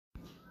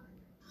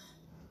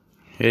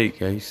Hey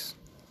guys,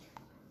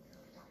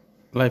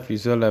 life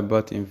is all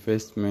about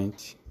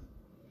investment.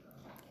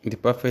 The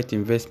perfect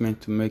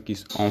investment to make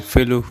is on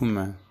fellow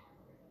human.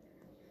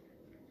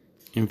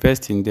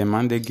 Invest in them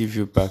and they give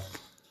you back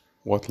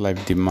what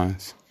life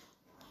demands.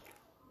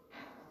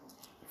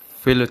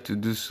 Failure to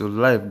do so,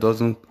 life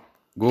doesn't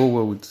go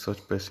well with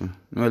such person.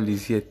 Noel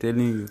is here telling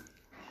you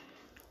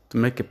to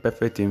make a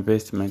perfect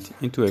investment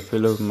into a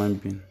fellow human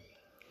being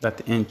that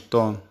in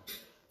turn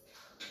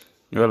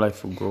your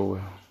life will go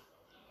well.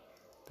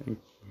 Thank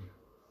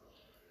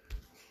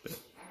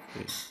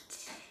you.